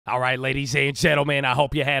All right, ladies and gentlemen, I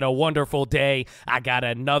hope you had a wonderful day. I got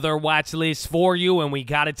another watch list for you, and we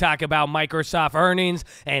got to talk about Microsoft earnings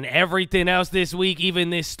and everything else this week. Even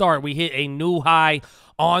this start, we hit a new high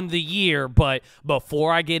on the year. But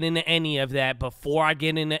before I get into any of that, before I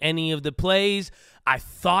get into any of the plays, I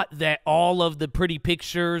thought that all of the pretty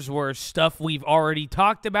pictures were stuff we've already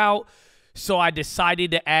talked about. So I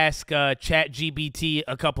decided to ask ChatGPT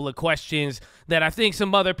a couple of questions that I think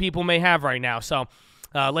some other people may have right now. So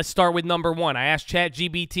let's start with number one. I asked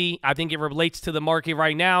ChatGPT, I think it relates to the market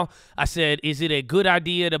right now. I said, is it a good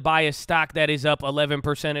idea to buy a stock that is up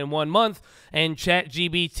 11% in 1 month? And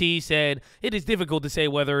ChatGPT said, it is difficult to say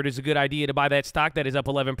whether it is a good idea to buy that stock that is up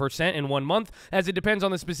 11% in 1 month, as it depends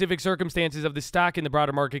on the specific circumstances of the stock and the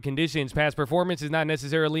broader market conditions. Past performance is not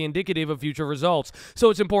necessarily indicative of future results, so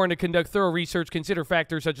it's important to conduct thorough research, consider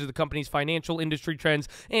factors such as the company's financial, industry trends,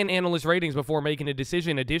 and analyst ratings before making a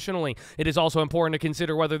decision. Additionally, it is also important to consider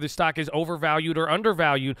whether the stock is overvalued or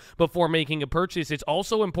undervalued before making a purchase. It's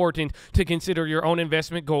also important to consider your own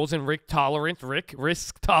investment goals and risk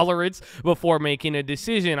tolerance before making a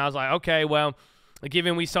decision. I was like, okay, well,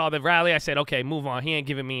 given we saw the rally, I said, okay, move on. He ain't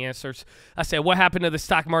giving me answers. I said, what happened to the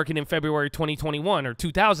stock market in February 2021 or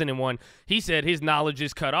 2001? He said his knowledge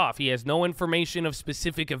is cut off. He has no information of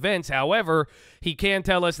specific events. However, he can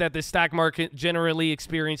tell us that the stock market generally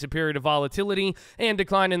experienced a period of volatility and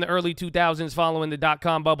decline in the early 2000s following the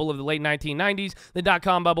dot-com bubble of the late 1990s. The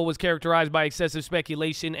dot-com bubble was characterized by excessive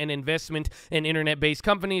speculation and investment in internet-based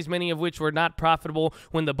companies, many of which were not profitable.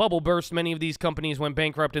 When the bubble burst, many of these companies went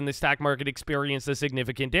bankrupt and the stock market experienced a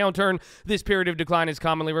significant downturn. This period of decline is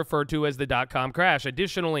commonly referred to as the dot-com crash.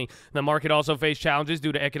 Additionally, the market also faced challenges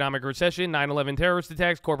due to economic recession, 9/11 terrorist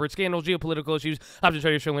attacks, corporate scandals, geopolitical issues,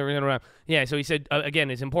 yeah, so he said,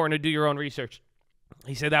 again, it's important to do your own research.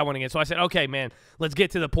 He said that one again. So I said, okay, man, let's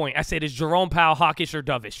get to the point. I said, is Jerome Powell hawkish or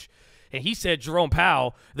dovish? And he said Jerome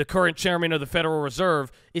Powell, the current chairman of the Federal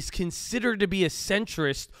Reserve, is considered to be a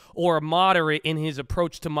centrist or a moderate in his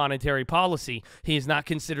approach to monetary policy. He is not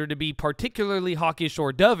considered to be particularly hawkish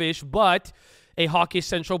or dovish, but a hawkish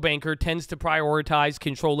central banker tends to prioritize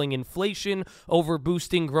controlling inflation over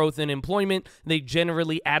boosting growth and employment. They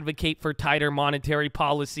generally advocate for tighter monetary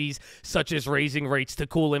policies, such as raising rates to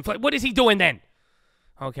cool inflation. What is he doing then?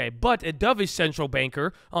 Okay, but a dovish central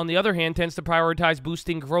banker, on the other hand, tends to prioritize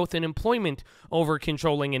boosting growth and employment over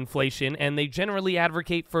controlling inflation, and they generally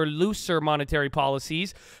advocate for looser monetary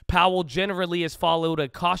policies. Powell generally has followed a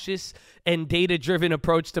cautious and data-driven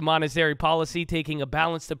approach to monetary policy, taking a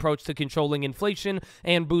balanced approach to controlling inflation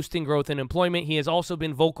and boosting growth and employment. He has also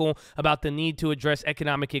been vocal about the need to address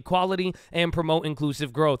economic equality and promote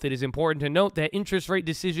inclusive growth. It is important to note that interest rate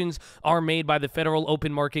decisions are made by the Federal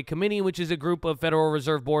Open Market Committee, which is a group of Federal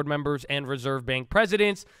Reserve Board members and Reserve Bank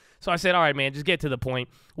presidents. So I said, all right, man, just get to the point.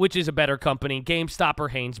 Which is a better company, GameStop or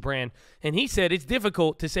Hanesbrand? And he said it's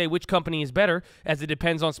difficult to say which company is better, as it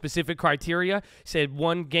depends on specific criteria. He said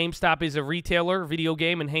one, GameStop is a retailer, video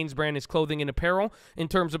game, and Hanesbrand is clothing and apparel. In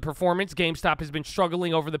terms of performance, GameStop has been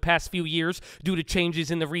struggling over the past few years due to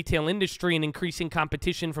changes in the retail industry and increasing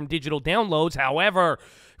competition from digital downloads. However,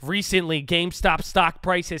 recently, GameStop stock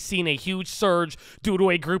price has seen a huge surge due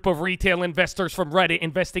to a group of retail investors from Reddit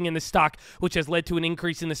investing in the stock, which has led to an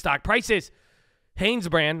increase in the stock prices.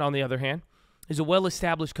 Hanesbrand, on the other hand, is a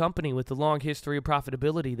well-established company with a long history of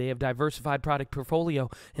profitability. They have diversified product portfolio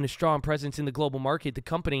and a strong presence in the global market. The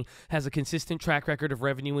company has a consistent track record of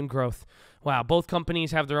revenue and growth. Wow, both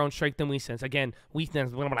companies have their own strength and weakness. Again,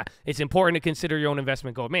 weakness, blah, blah, blah. It's important to consider your own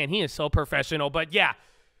investment goal. Man, he is so professional, but yeah.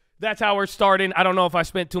 That's how we're starting. I don't know if I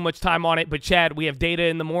spent too much time on it, but Chad, we have data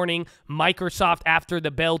in the morning, Microsoft after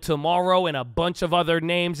the bell tomorrow, and a bunch of other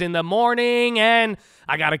names in the morning. And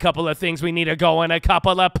I got a couple of things we need to go in, a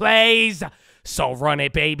couple of plays. So run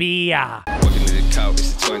it, baby. Working to the couch,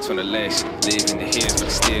 it's the 2020 election. Live in the hills, but I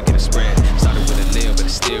still get a spread. Started with a little, but I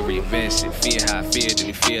still reinvest it. Feel how I feel, then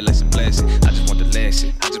you feel like a blessing. I just want the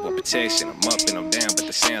lesson, I just want protection. I'm up and I'm down, but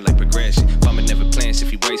they sound like progression. Farmer never plans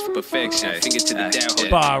if he waits for perfection. Finger to the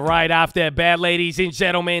down. But right off that bat, ladies and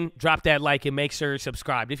gentlemen, drop that like and make sure you're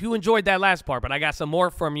subscribed. If you enjoyed that last part, but I got some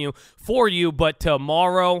more for you. But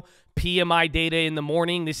tomorrow, PMI data in the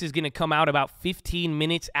morning. This is going to come out about 15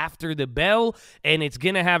 minutes after the bell, and it's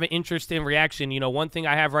going to have an interesting reaction. You know, one thing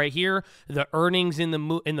I have right here, the earnings in the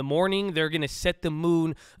morning, they're going to set the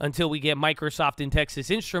mood until we get Microsoft and Texas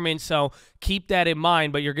Instruments, so keep that in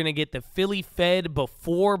mind. But you're going to get the Philly Fed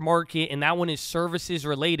before market, and that one is services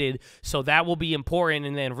related, so that will be important.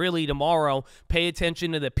 And then really tomorrow, pay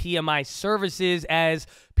attention to the PMI services, as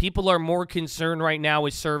people are more concerned right now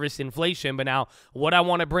with service inflation. But now what I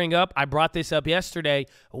want to bring up, I brought this up yesterday.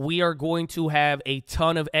 We are going to have a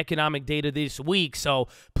ton of economic data this week. So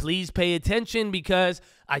please pay attention because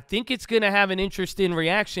I think it's going to have an interesting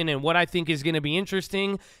reaction. And what I think is going to be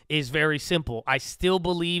interesting is very simple. I still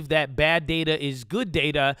believe that bad data is good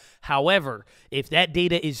data. However, if that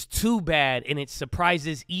data is too bad and it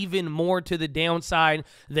surprises even more to the downside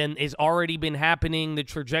than has already been happening, the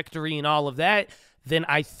trajectory and all of that, then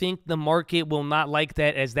I think the market will not like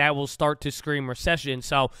that, as that will start to scream recession.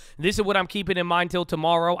 So this is what I'm keeping in mind till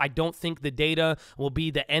tomorrow. I don't think the data will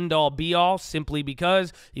be the end-all, be-all, simply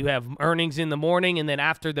because you have earnings in the morning, and then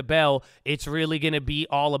after the bell, it's really going to be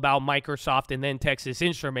all about Microsoft and then Texas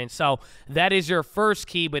Instruments. So that is your first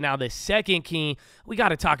key. But now the second key, we got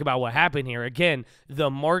to talk about what happened here. Again,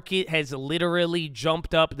 the market has literally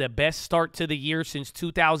jumped up, the best start to the year since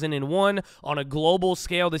 2001. On a global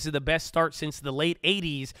scale, this is the best start since the late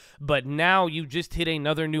 80s, but now you just hit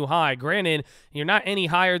another new high. Granted, you're not any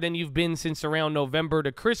higher than you've been since around November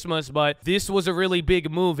to Christmas, but this was a really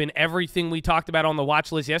big move, and everything we talked about on the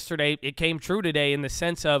watch list yesterday, it came true today in the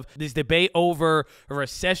sense of this debate over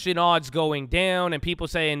recession odds going down and people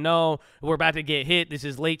saying, no, we're about to get hit. This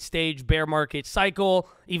is late stage bear market cycle.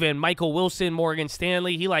 Even Michael Wilson, Morgan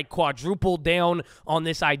Stanley, he like quadrupled down on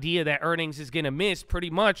this idea that earnings is going to miss. Pretty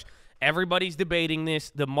much everybody's debating this.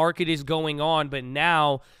 The market is going on, but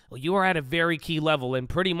now you are at a very key level, and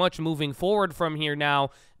pretty much moving forward from here now,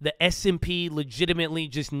 the S&P legitimately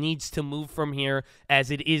just needs to move from here as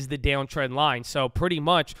it is the downtrend line. So pretty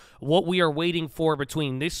much what we are waiting for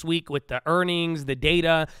between this week with the earnings, the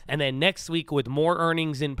data, and then next week with more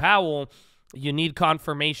earnings in Powell, you need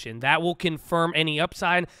confirmation. That will confirm any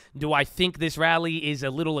upside. Do I think this rally is a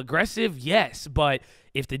little aggressive? Yes, but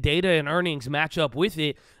if the data and earnings match up with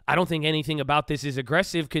it, I don't think anything about this is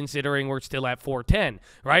aggressive considering we're still at 410,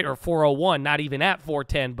 right? Or 401, not even at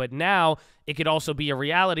 410. But now it could also be a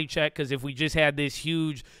reality check, because if we just had this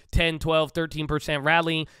huge 10, 12, 13%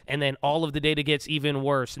 rally and then all of the data gets even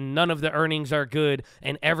worse, none of the earnings are good,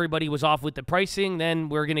 and everybody was off with the pricing, then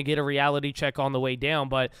we're going to get a reality check on the way down.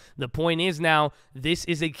 But the point is now, this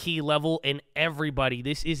is a key level, and everybody,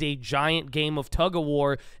 this is a giant game of tug of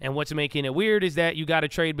war, and what's making it weird is that you got to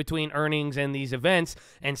trade between earnings and these events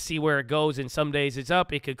and see where it goes, and some days it's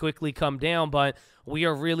up, it could quickly come down, but we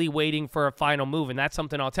are really waiting for a final move, and that's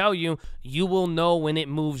something I'll tell you. You will know when it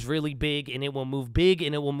moves really big, and it will move big,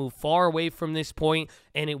 and it will move far away from this point,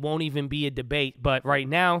 and it won't even be a debate. But right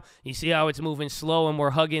now, you see how it's moving slow and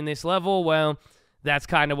we're hugging this level? Well, that's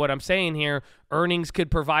kind of what I'm saying here. Earnings could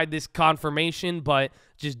provide this confirmation, but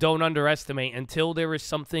just don't underestimate. Until there is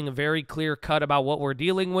something very clear-cut about what we're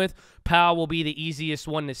dealing with, Powell will be the easiest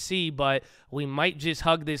one to see, but we might just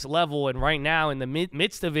hug this level. And right now, in the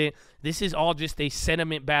midst of it, this is all just a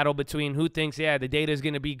sentiment battle between who thinks, yeah, the data is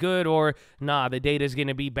going to be good, or nah, the data is going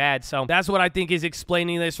to be bad. So that's what I think is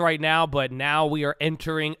explaining this right now. But now we are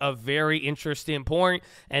entering a very interesting point.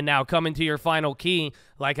 And now coming to your final key,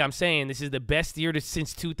 like I'm saying, this is the best year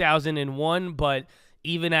since 2001, but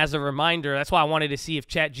even as a reminder, that's why I wanted to see if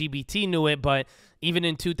ChatGPT knew it, but even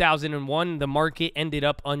in 2001, the market ended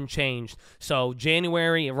up unchanged. So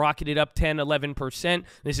January, it rocketed up 10, 11%.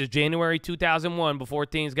 This is January 2001, before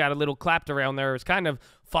things got a little clapped around there. It was kind of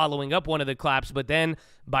following up one of the claps, but then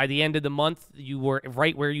by the end of the month, you were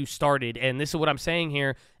right where you started. And this is what I'm saying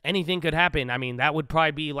here. Anything could happen. I mean, that would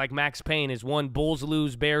probably be like Max Payne, is one, bulls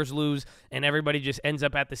lose, bears lose, and everybody just ends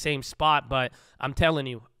up at the same spot. But I'm telling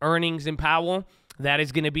you, earnings in Powell, that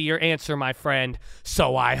is going to be your answer, my friend.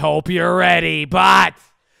 So I hope you're ready, but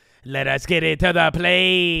let us get into the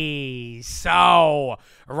plays. So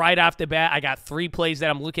right off the bat, I got 3 plays that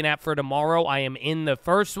I'm looking at for tomorrow. I am in the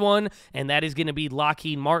first one, and that is going to be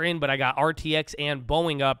Lockheed Martin, but I got RTX and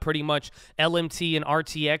Boeing up. Pretty much LMT and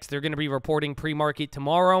RTX, they're going to be reporting pre-market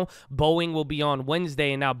tomorrow. Boeing will be on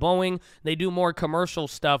Wednesday, and now Boeing, they do more commercial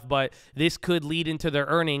stuff, but this could lead into their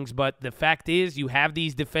earnings. But the fact is, you have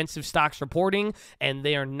these defensive stocks reporting, and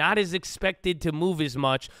they are not as expected to move as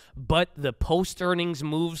much, but the post-earnings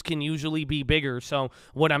moves can usually be bigger. So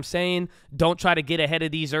what I'm saying, don't try to get ahead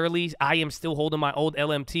of these early. I am still holding my old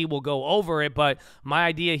LMT. We'll go over it, but my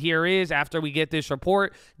idea here is, after we get this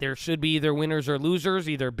report, there should be either winners or losers,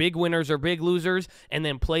 either big winners or big losers, and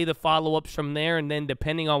then play the follow-ups from there. And then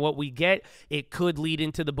depending on what we get, it could lead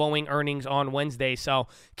into the Boeing earnings on Wednesday. So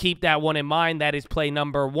keep that one in mind. That is play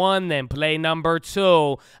number 1. Then play number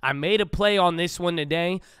 2. I made a play on this one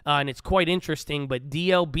today, and it's quite interesting, but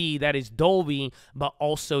DLB, that is Dolby, but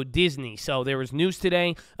also also Disney. So there was news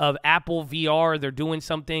today of Apple VR. They're doing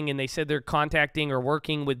something, and they said they're contacting or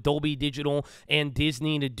working with Dolby Digital and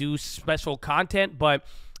Disney to do special content, but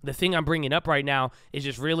the thing I'm bringing up right now is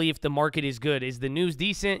just really if the market is good. Is the news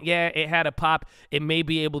decent? Yeah, it had a pop. It may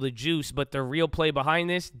be able to juice, but the real play behind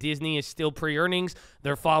this, Disney is still pre-earnings.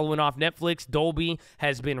 They're following off Netflix. Dolby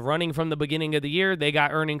has been running from the beginning of the year. They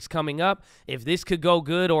got earnings coming up. If this could go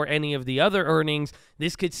good or any of the other earnings,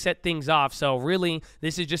 this could set things off. So really,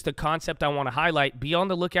 this is just a concept I want to highlight. Be on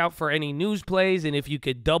the lookout for any news plays, and if you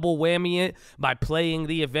could double whammy it by playing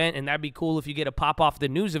the event, and that'd be cool if you get a pop off the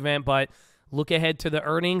news event, but look ahead to the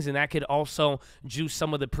earnings, and that could also juice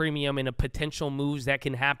some of the premium and the potential moves that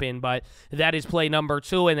can happen. But that is play number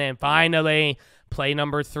 2. And then finally, play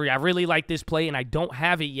number 3. I really like this play, and I don't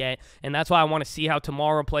have it yet, and that's why I want to see how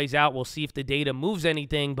tomorrow plays out. We'll see if the data moves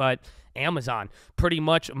anything, but Amazon, pretty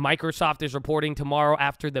much Microsoft is reporting tomorrow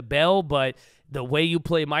after the bell, but the way you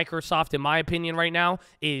play Microsoft, in my opinion, right now,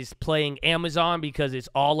 is playing Amazon because it's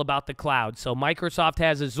all about the cloud. So Microsoft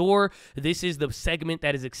has Azure. This is the segment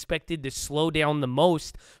that is expected to slow down the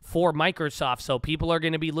most for Microsoft. So people are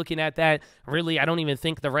going to be looking at that. Really, I don't even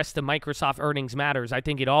think the rest of Microsoft earnings matters. I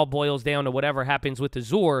think it all boils down to whatever happens with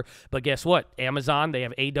Azure. But guess what? Amazon, they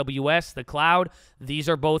have AWS, the cloud. These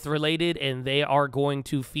are both related, and they are going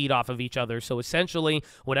to feed off of each other. So essentially,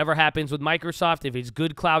 whatever happens with Microsoft, if it's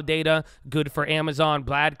good cloud data, good for Amazon.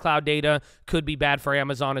 Bad cloud data could be bad for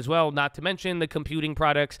Amazon as well, not to mention the computing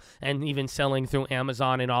products and even selling through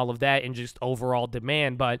Amazon and all of that and just overall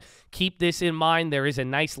demand. But keep this in mind. There is a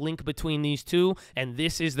nice link between these two, and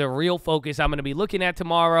this is the real focus I'm going to be looking at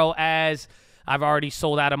tomorrow, as I've already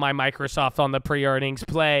sold out of my Microsoft on the pre-earnings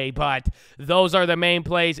play, but those are the main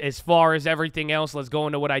plays. As far as everything else, let's go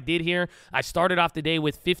into what I did here. I started off the day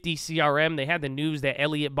with 50 CRM. They had the news that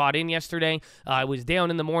Elliott bought in yesterday. I was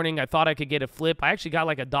down in the morning. I thought I could get a flip. I actually got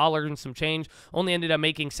like $1 and some change. Only ended up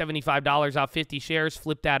making $75 out 50 shares.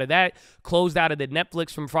 Flipped out of that. Closed out of the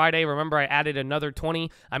Netflix from Friday. Remember, I added another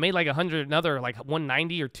 20. I made like 100, another like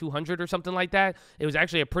 190 or 200 or something like that. It was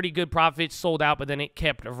actually a pretty good profit. Sold out, but then it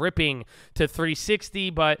kept ripping to 360,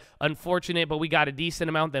 but unfortunate, but we got a decent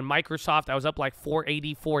amount. Then Microsoft, I was up like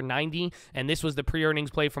 480, 490, and this was the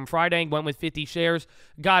pre-earnings play from Friday. Went with 50 shares,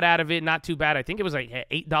 got out of it, not too bad. I think it was like an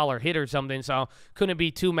 $8 hit or something, so couldn't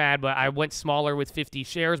be too mad, but I went smaller with 50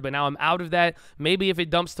 shares, but now I'm out of that. Maybe if it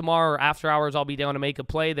dumps tomorrow or after hours, I'll be down to make a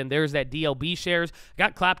play. Then there's that DLB shares.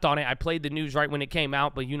 Got clapped on it. I played the news right when it came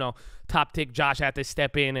out, but you know, top tick Josh had to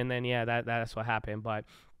step in, and then yeah, that's what happened. But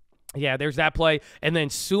yeah, there's that play. And then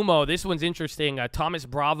Sumo, this one's interesting. Thomas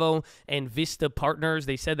Bravo and Vista Partners,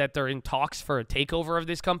 they said that they're in talks for a takeover of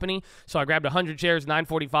this company. So I grabbed 100 shares,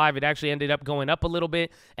 $9.45. It actually ended up going up a little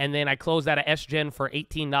bit. And then I closed out of SGen for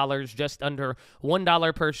 $18, just under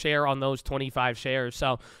 $1 per share on those 25 shares.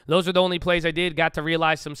 So those are the only plays I did. Got to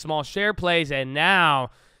realize some small share plays. And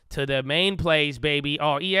now to the main plays, baby.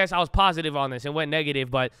 Oh, ES, I was positive on this. It went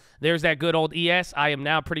negative, but there's that good old ES. I am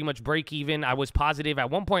now pretty much break even. I was positive at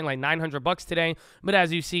one point, like $900 today, but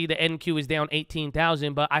as you see, the NQ is down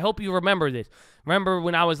 18,000. But I hope you remember this. Remember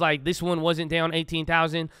when I was like, this one wasn't down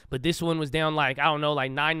 18,000, but this one was down like, I don't know,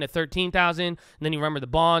 like 9 to 13,000. And then you remember the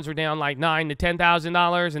bonds were down like $9 to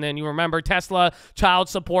 $10,000. And then you remember Tesla child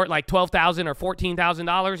support like $12,000 or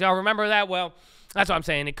 $14,000. Y'all remember that? Well, that's what I'm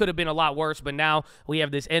saying. It could have been a lot worse, but now we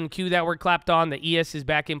have this NQ that we're clapped on. The ES is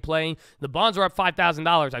back in play. The bonds are up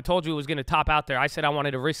 $5,000. I told you it was going to top out there. I said I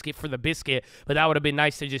wanted to risk it for the biscuit, but that would have been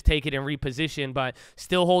nice to just take it and reposition, but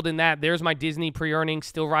still holding that. There's my Disney pre-earnings,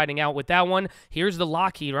 still riding out with that one. Here's the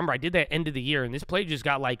Lockheed. Remember, I did that end of the year, and this play just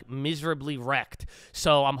got like miserably wrecked.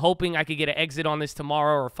 So I'm hoping I could get an exit on this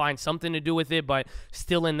tomorrow or find something to do with it, but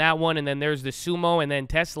still in that one. And then there's the Sumo and then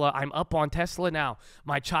Tesla. I'm up on Tesla now.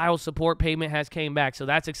 My child support payment has came back, so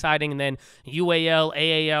that's exciting. And then UAL,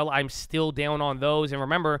 AAL, I'm still down on those. And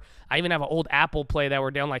remember, I even have an old Apple play that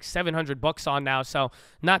we're down like $700 on now, so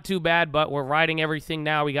not too bad, but we're riding everything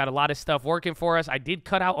now. We got a lot of stuff working for us. I did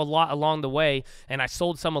cut out a lot along the way, and I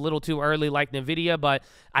sold some a little too early like NVIDIA, but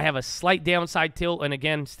I have a slight downside tilt, and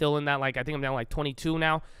again, still in that, like, I think I'm down like 22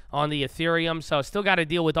 now on the Ethereum, so still got to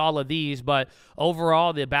deal with all of these, but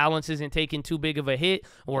overall, the balance isn't taking too big of a hit.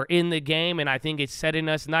 We're in the game, and I think it's setting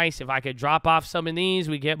us nice. If I could drop off some of these,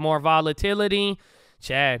 we get more volatility.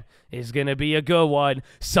 Chad, is going to be a good one,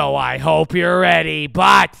 so I hope you're ready,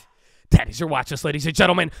 but That is your watch list, ladies and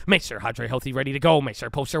gentlemen. Make sure hydrate healthy, ready to go. Make sure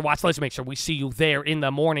post your watch list. Make sure we see you there in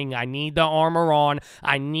the morning. I need the armor on.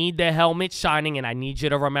 I need the helmet shining, and I need you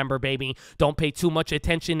to remember, baby, don't pay too much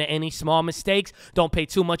attention to any small mistakes. Don't pay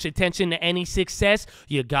too much attention to any success.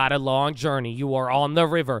 You got a long journey. You are on the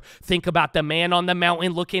river. Think about the man on the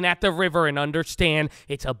mountain looking at the river and understand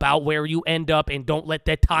it's about where you end up, and don't let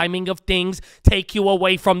the timing of things take you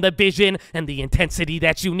away from the vision and the intensity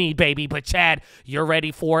that you need, baby. But Chad, you're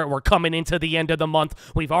ready for it. We're coming into the end of the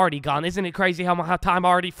month. We've already gone. Isn't it crazy how time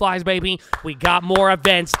already flies, baby? We got more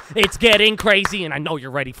events. It's getting crazy, and I know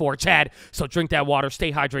you're ready for it, Chad. So drink that water,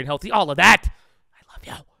 stay hydrated, healthy, all of that. I love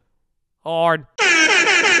you. Hard.